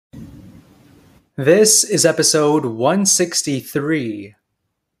This is episode 163.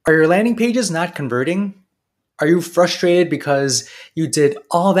 Are your landing pages not converting? Are you frustrated because you did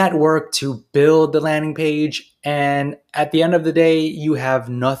all that work to build the landing page and at the end of the day, you have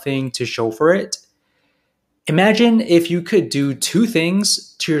nothing to show for it? Imagine if you could do two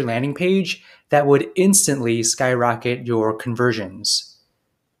things to your landing page that would instantly skyrocket your conversions.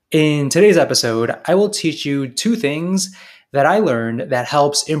 In today's episode, I will teach you two things that I learned that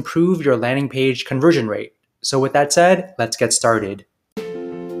helps improve your landing page conversion rate. So with that said, let's get started.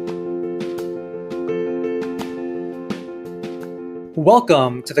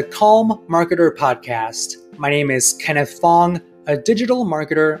 Welcome to the Calm Marketer Podcast. My name is Kenneth Fong, a digital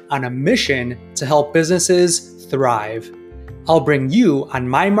marketer on a mission to help businesses thrive. I'll bring you on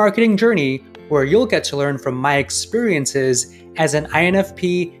my marketing journey where you'll get to learn from my experiences as an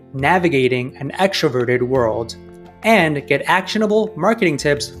INFP navigating an extroverted world and get actionable marketing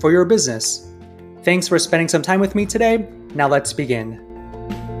tips for your business. Thanks for spending some time with me today. Now let's begin.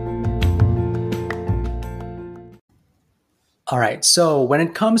 All right, so when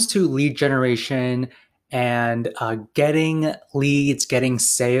it comes to lead generation and getting leads, getting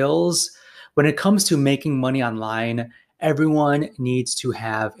sales, when it comes to making money online, everyone needs to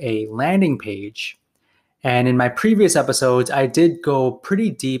have a landing page. And in my previous episodes, I did go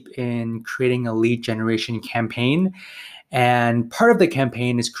pretty deep in creating a lead generation campaign. And part of the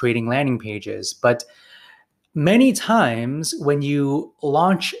campaign is creating landing pages. But many times when you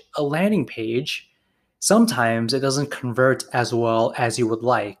launch a landing page, sometimes it doesn't convert as well as you would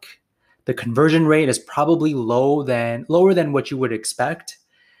like. The conversion rate is probably lower than what you would expect.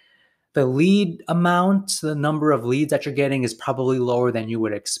 The lead amount, the number of leads that you're getting is probably lower than you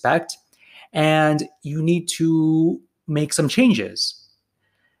would expect. And you need to make some changes.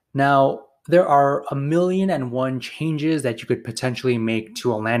 Now, there are 1,000,001 changes that you could potentially make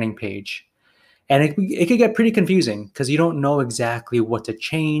to a landing page. And it could get pretty confusing because you don't know exactly what to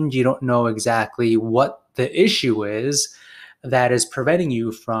change. You don't know exactly what the issue is that is preventing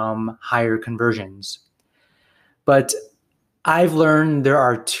you from higher conversions. But I've learned there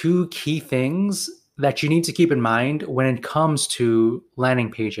are two key things that you need to keep in mind when it comes to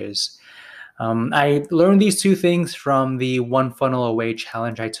landing pages. I learned these two things from the One Funnel Away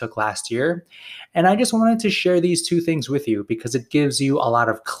challenge I took last year. And I just wanted to share these two things with you because it gives you a lot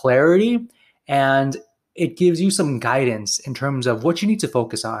of clarity and it gives you some guidance in terms of what you need to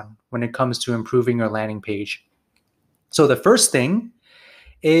focus on when it comes to improving your landing page. So the first thing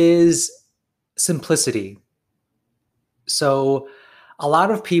is simplicity. So a lot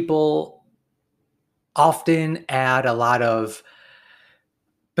of people often add a lot of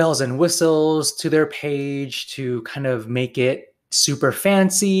bells and whistles to their page to kind of make it super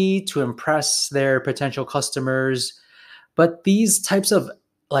fancy to impress their potential customers. But these types of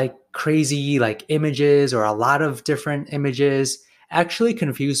crazy images or a lot of different images actually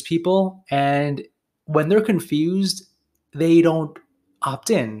confuse people. And when they're confused, they don't opt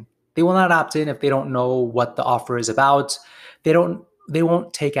in. They will not opt in if they don't know what the offer is about. They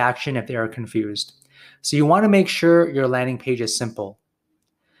won't take action if they are confused. So you want to make sure your landing page is simple.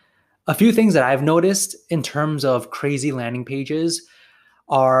 A few things that I've noticed in terms of crazy landing pages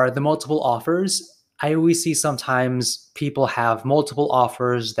are the multiple offers. I always see sometimes people have multiple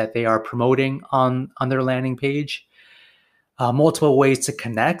offers that they are promoting on their landing page, multiple ways to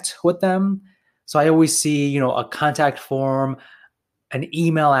connect with them. So I always see, a contact form, an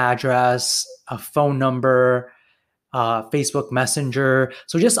email address, a phone number, Facebook Messenger.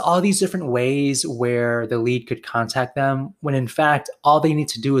 So just all these different ways where the lead could contact them when in fact, all they need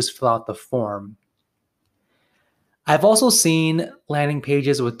to do is fill out the form. I've also seen landing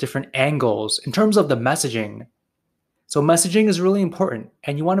pages with different angles in terms of the messaging. So messaging is really important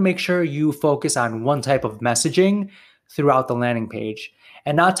and you want to make sure you focus on one type of messaging throughout the landing page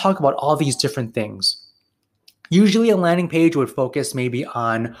and not talk about all these different things. Usually a landing page would focus maybe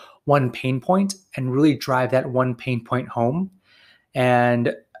on one pain point and really drive that one pain point home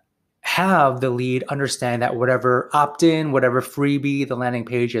and have the lead understand that whatever opt-in, whatever freebie the landing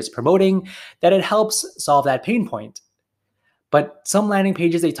page is promoting, that it helps solve that pain point. But some landing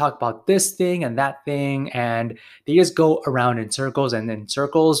pages, they talk about this thing and that thing, and they just go around in circles and in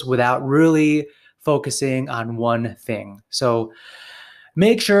circles without really focusing on one thing. So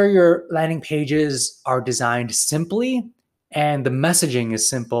make sure your landing pages are designed simply and the messaging is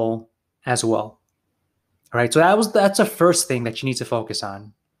simple as well. All right, so that's the first thing that you need to focus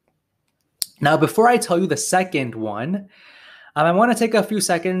on. Now, before I tell you the second one, I want to take a few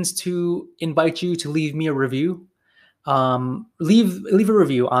seconds to invite you to leave me a review. Leave a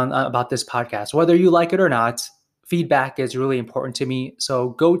review on about this podcast, whether you like it or not. feedback is really important to me. So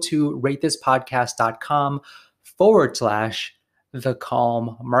go to ratethispodcast.com/the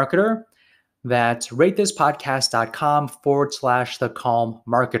calm marketer. That's ratethispodcast.com/the calm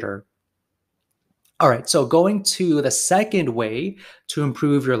marketer. All right, so going to the second way to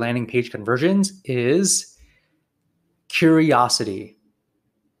improve your landing page conversions is curiosity.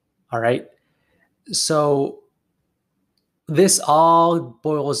 All right, so this all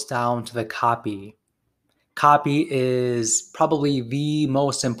boils down to the copy. Copy is probably the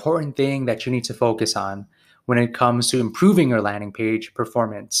most important thing that you need to focus on when it comes to improving your landing page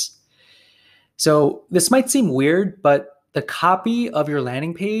performance. So this might seem weird, but the copy of your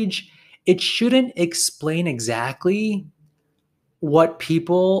landing page, it shouldn't explain exactly what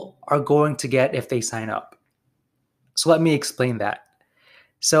people are going to get if they sign up. So let me explain that.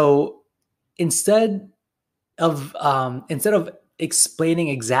 So instead instead of explaining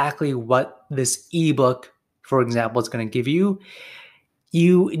exactly what this ebook, for example, is going to give you,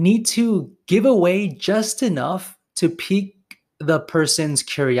 you need to give away just enough to pique the person's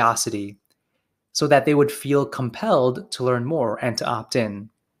curiosity so that they would feel compelled to learn more and to opt in,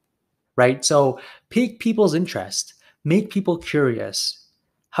 right? So pique people's interest, make people curious.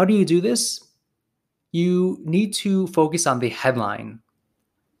 How do you do this? You need to focus on the headline.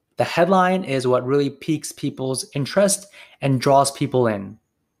 The headline is what really piques people's interest and draws people in.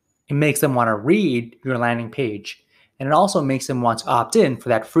 It makes them want to read your landing page, and it also makes them want to opt in for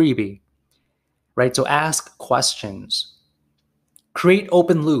that freebie, right? So ask questions, create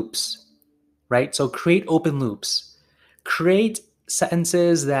open loops, right? So create open loops, create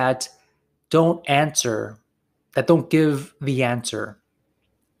sentences that don't answer, that don't give the answer.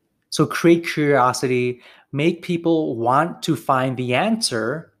 So create curiosity, make people want to find the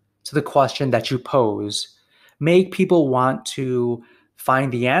answer to the question that you pose. Make people want to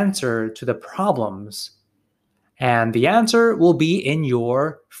find the answer to the problems. And the answer will be in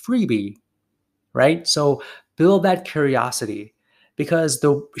your freebie, right? So build that curiosity because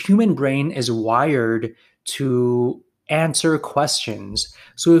the human brain is wired to answer questions.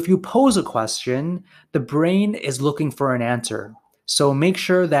 So if you pose a question, the brain is looking for an answer. So make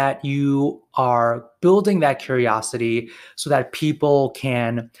sure that you are building that curiosity so that people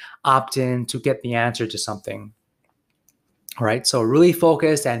can opt in to get the answer to something. All right. So really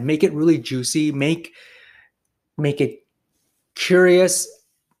focus and make it really juicy. Make it curious,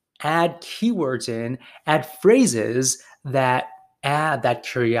 add keywords in, add phrases that add that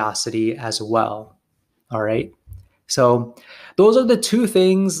curiosity as well. All right. So those are the two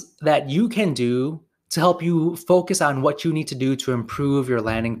things that you can do to help you focus on what you need to do to improve your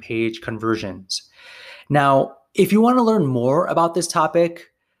landing page conversions. Now, if you want to learn more about this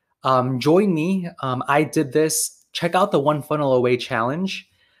topic, join me. I did this. Check out the One Funnel Away challenge.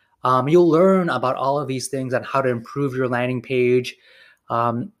 You'll learn about all of these things on how to improve your landing page.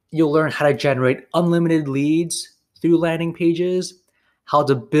 You'll learn how to generate unlimited leads through landing pages, how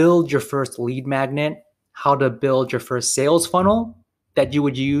to build your first lead magnet, how to build your first sales funnel that you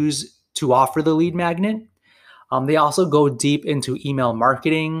would use to offer the lead magnet. They also go deep into email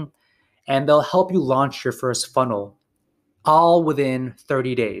marketing, and they'll help you launch your first funnel all within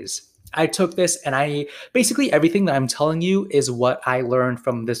 30 days. I took this and basically everything that I'm telling you is what I learned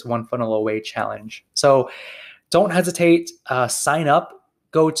from this One Funnel Away challenge. So don't hesitate, sign up,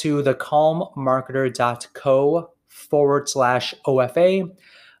 go to thecalmmarketer.co/OFA,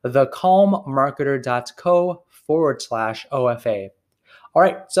 thecalmmarketer.co/OFA. All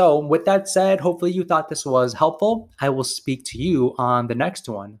right, so with that said, hopefully you thought this was helpful. I will speak to you on the next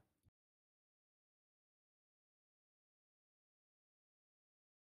one.